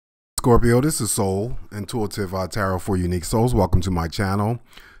Scorpio, this is Soul, Intuitive Tarot for Unique Souls. Welcome to my channel.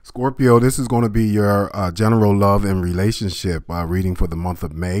 Scorpio, this is going to be your general love and relationship reading for the month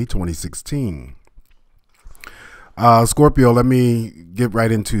of May 2016. Scorpio, let me get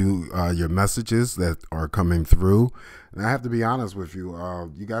right into your messages that are coming through. And I have to be honest with you.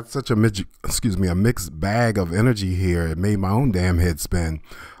 You got such a mixed bag of energy here. It made my own damn head spin.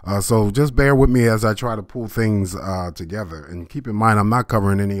 So just bear with me as I try to pull things together. And keep in mind, I'm not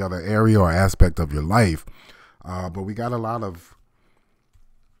covering any other area or aspect of your life. But we got a lot of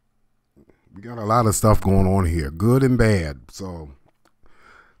stuff going on here, good and bad. So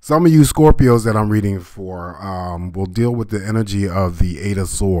some of you Scorpios that I'm reading for will deal with the energy of the Eight of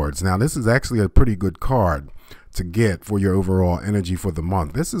Swords. Now, this is actually a pretty good card to get for your overall energy for the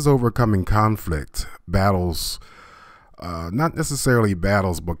month. This is overcoming conflict, battles, not necessarily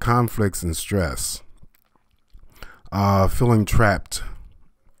battles, but conflicts and stress, feeling trapped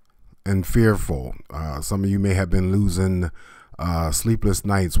and fearful. Some of you may have been losing sleepless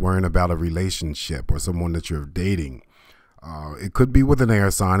nights worrying about a relationship or someone that you're dating. It could be with an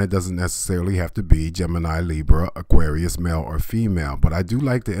air sign. It doesn't necessarily have to be Gemini, Libra, Aquarius, male or female. But I do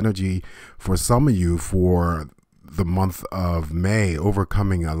like the energy for some of you for the month of May,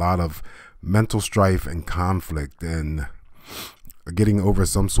 overcoming a lot of mental strife and conflict and getting over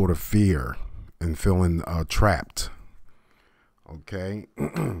some sort of fear and feeling trapped. Okay.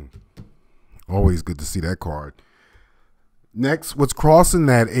 Always good to see that card. Next, what's crossing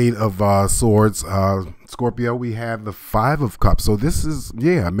that Eight of Swords, Scorpio, we have the Five of Cups. So this is,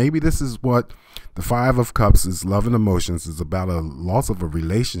 maybe this is what the Five of Cups is. Love and emotions is about a loss of a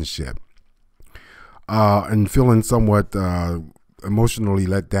relationship and feeling somewhat emotionally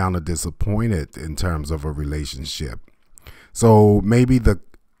let down or disappointed in terms of a relationship. So maybe the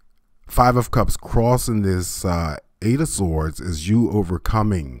Five of Cups crossing this Eight of Swords is you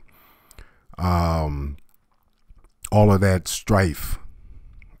overcoming all of that strife,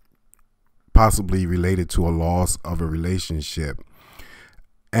 possibly related to a loss of a relationship.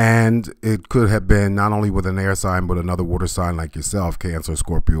 And it could have been not only with an air sign, but another water sign like yourself, Cancer,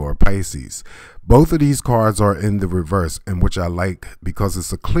 Scorpio, or Pisces. Both of these cards are in the reverse, and which I like because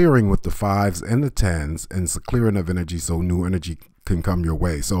it's a clearing with the fives and the tens, and it's a clearing of energy so new energy can come your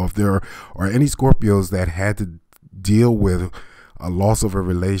way. So if there are any Scorpios that had to deal with a loss of a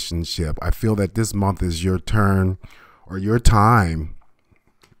relationship, I feel that this month is your turn or your time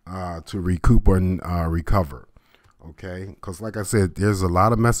to recoup and recover. Okay, because like I said, there's a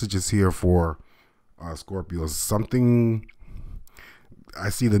lot of messages here for Scorpios. Something, I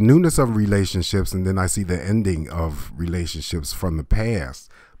see the newness of relationships, and then I see the ending of relationships from the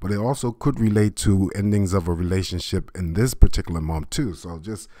past. But it also could relate to endings of a relationship in this particular month too. So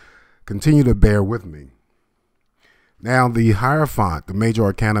just continue to bear with me. Now, the Hierophant, the Major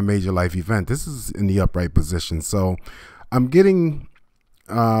Arcana, Major Life Event, this is in the upright position. So I'm getting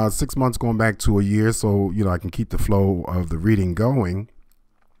 6 months going back to a year, so I can keep the flow of the reading going.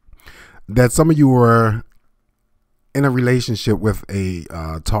 That some of you were in a relationship with a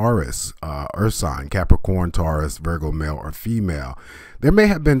Taurus, Earth sign, Capricorn, Taurus, Virgo, male or female. There may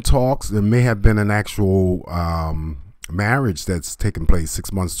have been talks. There may have been an actual marriage that's taken place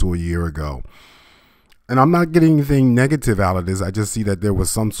 6 months to a year ago. And I'm not getting anything negative out of this. I just see that there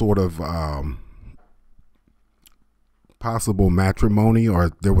was some sort of possible matrimony,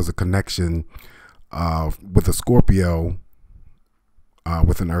 or there was a connection with a Scorpio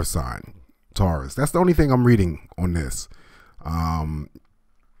with an Earth sign, Taurus. That's the only thing I'm reading on this.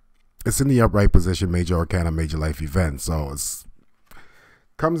 It's in the upright position, Major Arcana, Major Life Event. So it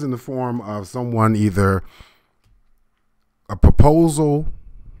comes in the form of someone, either a proposal,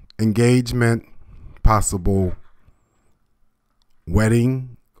 engagement, possible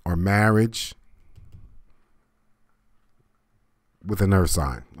wedding or marriage with an Earth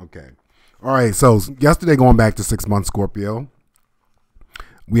sign. Okay. All right. So yesterday, going back to 6 months, Scorpio,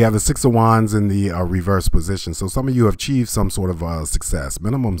 we have the Six of Wands in the reverse position. So some of you have achieved some sort of success,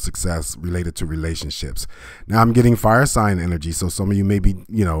 minimum success related to relationships. Now I'm getting fire sign energy. So some of you may be,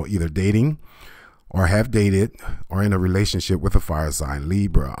 either dating or have dated or in a relationship with a fire sign,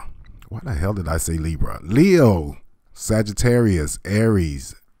 Libra. Why the hell did I say Libra? Leo, Sagittarius,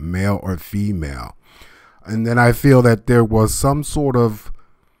 Aries, male or female. And then I feel that there was some sort of,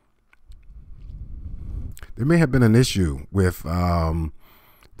 there may have been an issue with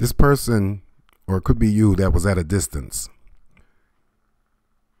this person, or it could be you, that was at a distance.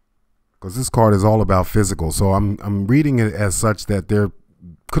 Because this card is all about physical. So I'm reading it as such that there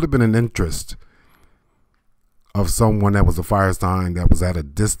could have been an interest of someone that was a fire sign that was at a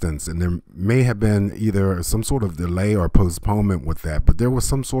distance, and there may have been either some sort of delay or postponement with that, but there was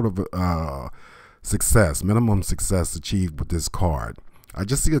some sort of success, minimum success achieved with this card. I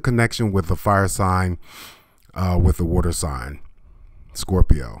just see a connection with a fire sign with a water sign,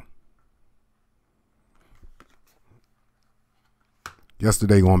 Scorpio.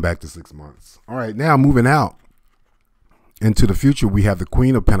 Yesterday going back to 6 months. All right, now moving out into the future, we have the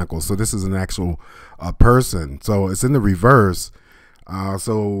Queen of Pentacles. So this is an actual person. So it's in the reverse.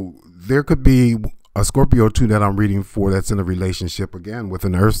 So there could be a Scorpio too that I'm reading for that's in a relationship, again, with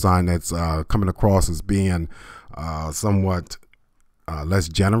an earth sign that's coming across as being somewhat less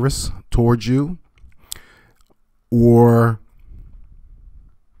generous towards you. Or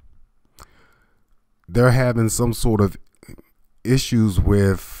they're having some sort of issues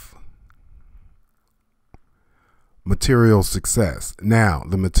with material success. Now,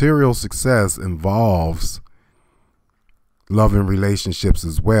 the material success involves love and relationships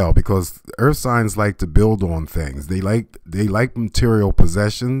as well, because earth signs like to build on things. They like material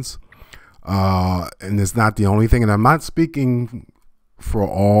possessions, and it's not the only thing. And I'm not speaking for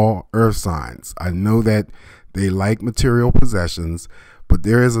all earth signs. I know that they like material possessions, but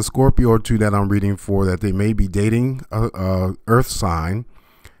there is a Scorpio or two that I'm reading for that they may be dating a earth sign,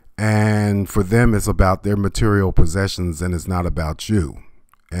 and for them it's about their material possessions and it's not about you.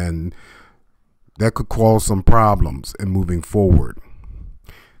 And that could cause some problems in moving forward.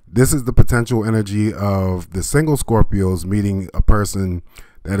 This is the potential energy of the single Scorpios meeting a person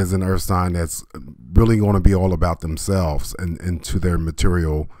that is an earth sign that's really going to be all about themselves and into their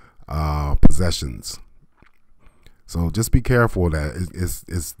material possessions. So just be careful of that.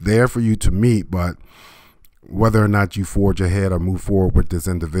 It's there for you to meet, but whether or not you forge ahead or move forward with this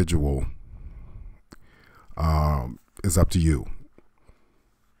individual is up to you.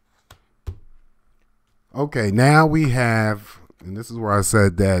 Okay, now we have, and this is where I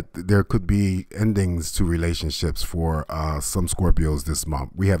said that there could be endings to relationships for some Scorpios this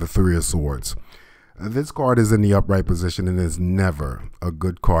month. We have the Three of Swords. This card is in the upright position and is never a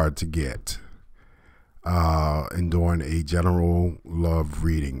good card to get in doing a general love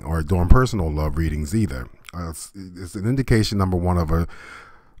reading or during personal love readings either. It's an indication, number one, of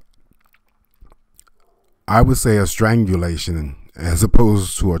I would say a strangulation as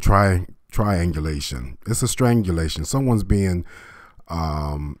opposed to a triangulation. It's a strangulation. Someone's being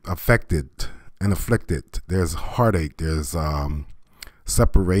affected and afflicted. There's heartache. There's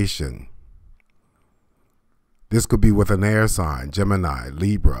separation. This could be with an air sign, Gemini,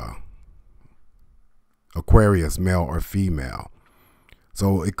 Libra, Aquarius, male or female.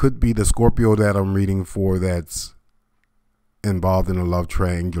 So it could be the Scorpio that I'm reading for that's involved in a love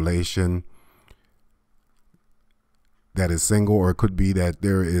triangulation that is single, or it could be that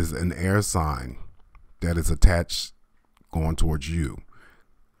there is an air sign that is attached going towards you.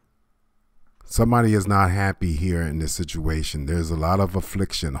 Somebody is not happy here in this situation. There's a lot of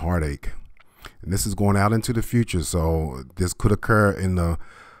affliction, heartache, and this is going out into the future. So this could occur in the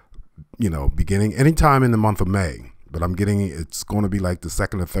beginning, anytime in the month of May. But I'm getting it's going to be like the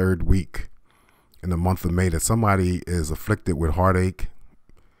second or third week in the month of May that somebody is afflicted with heartache,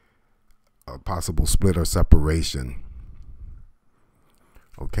 a possible split or separation.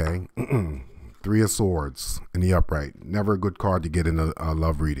 Okay. Three of Swords in the upright. Never a good card to get in a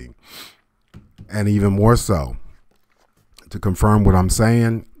love reading. And even more so, to confirm what I'm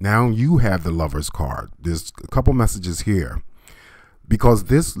saying, now you have the Lover's card. There's a couple messages here. Because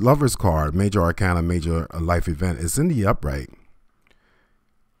this Lover's card, major arcana, major life event, is in the upright.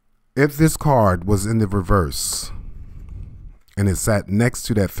 If this card was in the reverse and it sat next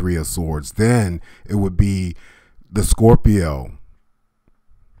to that Three of Swords, then it would be the Scorpio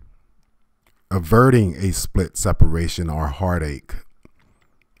averting a split, separation, or heartache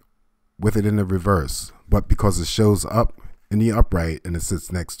with it in the reverse. But because it shows up in the upright and it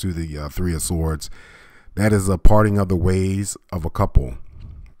sits next to the Three of Swords, that is a parting of the ways of a couple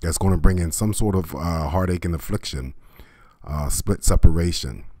that's going to bring in some sort of heartache and affliction, split,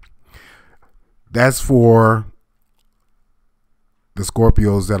 separation. That's for the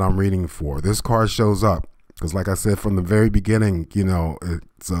Scorpios that I'm reading for. This card shows up because, like I said from the very beginning,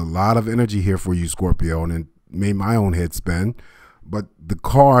 it's a lot of energy here for you, Scorpio, and it made my own head spin. But the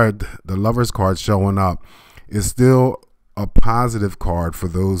card, the Lover's card showing up, is still a positive card for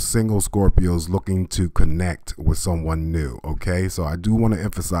those single Scorpios looking to connect with someone new. Okay, so I do want to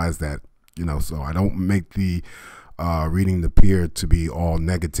emphasize that, so I don't make the reading appear to be all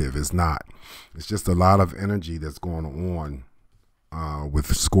negative. It's not. It's just a lot of energy that's going on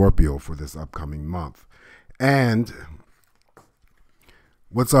with Scorpio for this upcoming month. And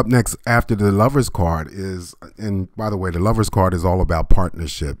What's up next after the Lover's card is, and by the way, the Lover's card is all about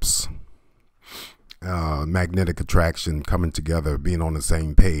partnerships, magnetic attraction, coming together, being on the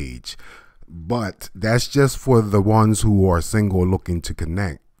same page. But that's just for the ones who are single looking to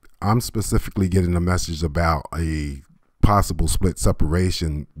connect. I'm specifically getting a message about a possible split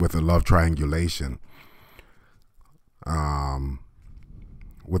separation with a love triangulation.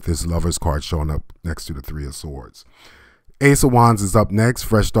 With this Lover's card showing up next to the Three of Swords. Ace of Wands is up next.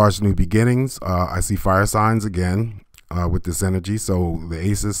 Fresh starts, new beginnings. I see fire signs again with this energy. So the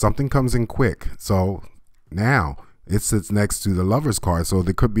aces, something comes in quick. So now it sits next to the Lover's card. So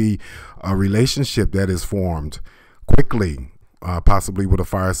there could be a relationship that is formed quickly, possibly with a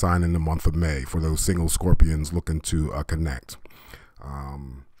fire sign in the month of May for those single Scorpions looking to connect.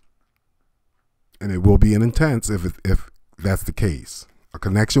 And it will be an intense if that's the case. A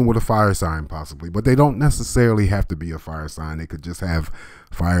connection with a fire sign possibly, but they don't necessarily have to be a fire sign. They could just have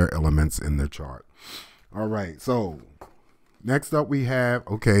fire elements in their chart. All right, so next up we have,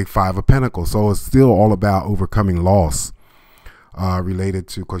 okay, Five of Pentacles. So it's still all about overcoming loss related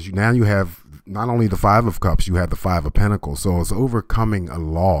to, because now you have not only the Five of Cups, you have the Five of Pentacles. So it's overcoming a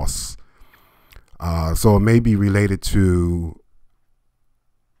loss. So it may be related to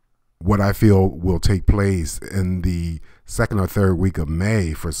what I feel will take place in the second or third week of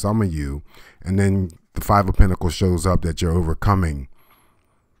May for some of you. And then the Five of Pentacles shows up that you're overcoming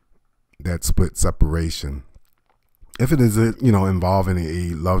that split separation. If it is, involving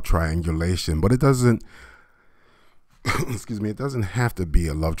a love triangulation, but it doesn't, excuse me, it doesn't have to be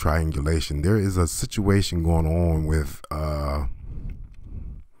a love triangulation. There is a situation going on with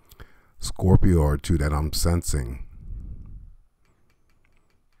Scorpio or two that I'm sensing.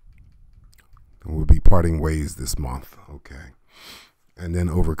 We'll be parting ways this month, okay? And then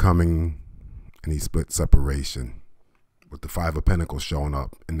overcoming any split separation with the Five of Pentacles showing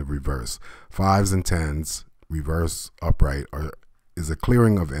up in the reverse. Fives and tens, reverse, upright, is a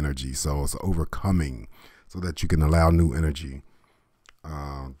clearing of energy. So it's overcoming so that you can allow new energy,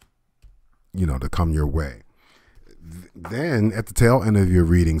 to come your way. Then at the tail end of your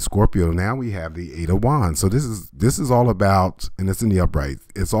reading, Scorpio, now we have the Eight of Wands. So this is all about, and it's in the upright,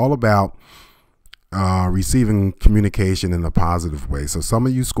 it's all about receiving communication in a positive way. So some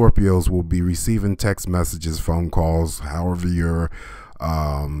of you Scorpios will be receiving text messages, phone calls, however your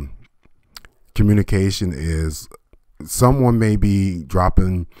communication is. Someone may be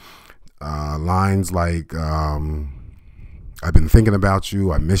dropping lines like, I've been thinking about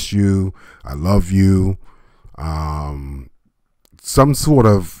you, I miss you, I love you. Some sort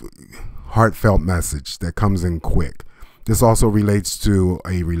of heartfelt message that comes in quick. This also relates to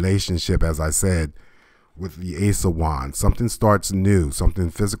a relationship, as I said, with the Ace of Wands. Something starts new. Something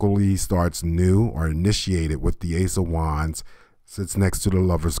physically starts new or initiated with the Ace of Wands. Sits next to the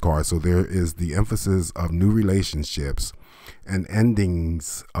Lover's card. So there is the emphasis of new relationships and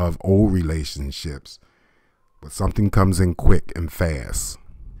endings of old relationships. But something comes in quick and fast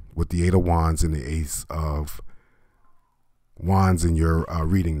with the Eight of Wands and the Ace of Wands in your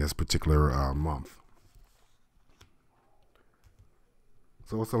reading this particular month.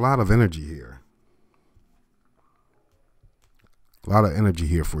 So it's a lot of energy here. A lot of energy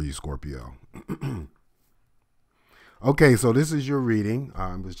here for you, Scorpio. Okay, so this is your reading.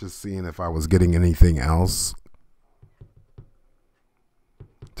 I was just seeing if I was getting anything else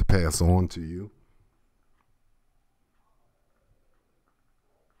to pass on to you.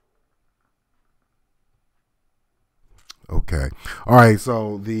 Okay. All right,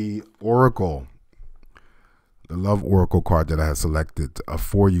 so the Oracle, the Love Oracle card that I have selected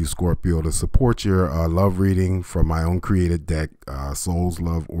for you, Scorpio, to support your love reading from my own created deck, Soul's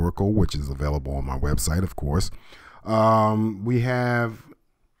Love Oracle, which is available on my website, of course. We have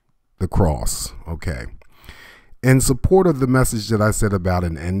the Cross. Okay. In support of the message that I said about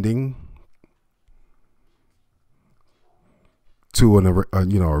an ending to a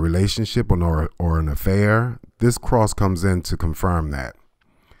relationship or an affair, this Cross comes in to confirm that.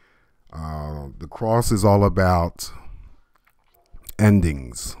 The Cross is all about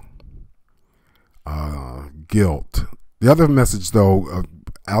endings, guilt. The other message, though,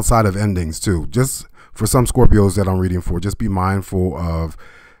 outside of endings, too, just for some Scorpios that I'm reading for, just be mindful of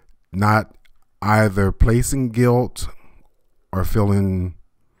not either placing guilt or feeling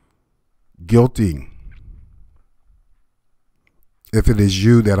guilty. If it is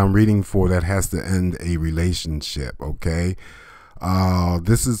you that I'm reading for that has to end a relationship, okay?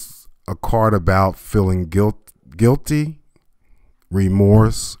 This is a card about feeling guilty,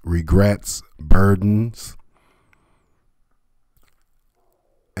 remorse, regrets, burdens,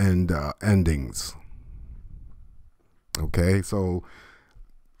 and endings. Okay, so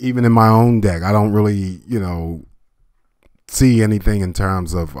even in my own deck, I don't really, see anything in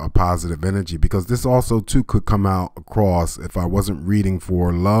terms of a positive energy, because this also too could come out across, if I wasn't reading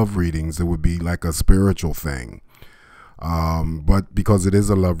for love readings, it would be like a spiritual thing. But because it is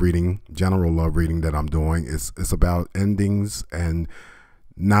a love reading, general love reading that I'm doing, it's about endings and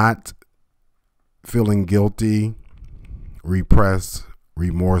not feeling guilty, repressed,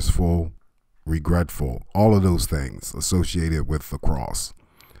 remorseful, regretful, all of those things associated with the cross.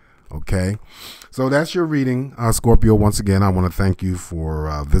 Okay, so that's your reading, Scorpio. Once again, I want to thank you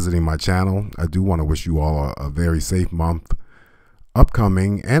for visiting my channel. I do want to wish you all a very safe month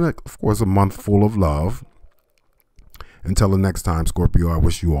upcoming, and of course a month full of love. Until the next time, Scorpio, I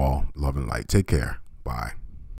wish you all love and light. Take care. Bye.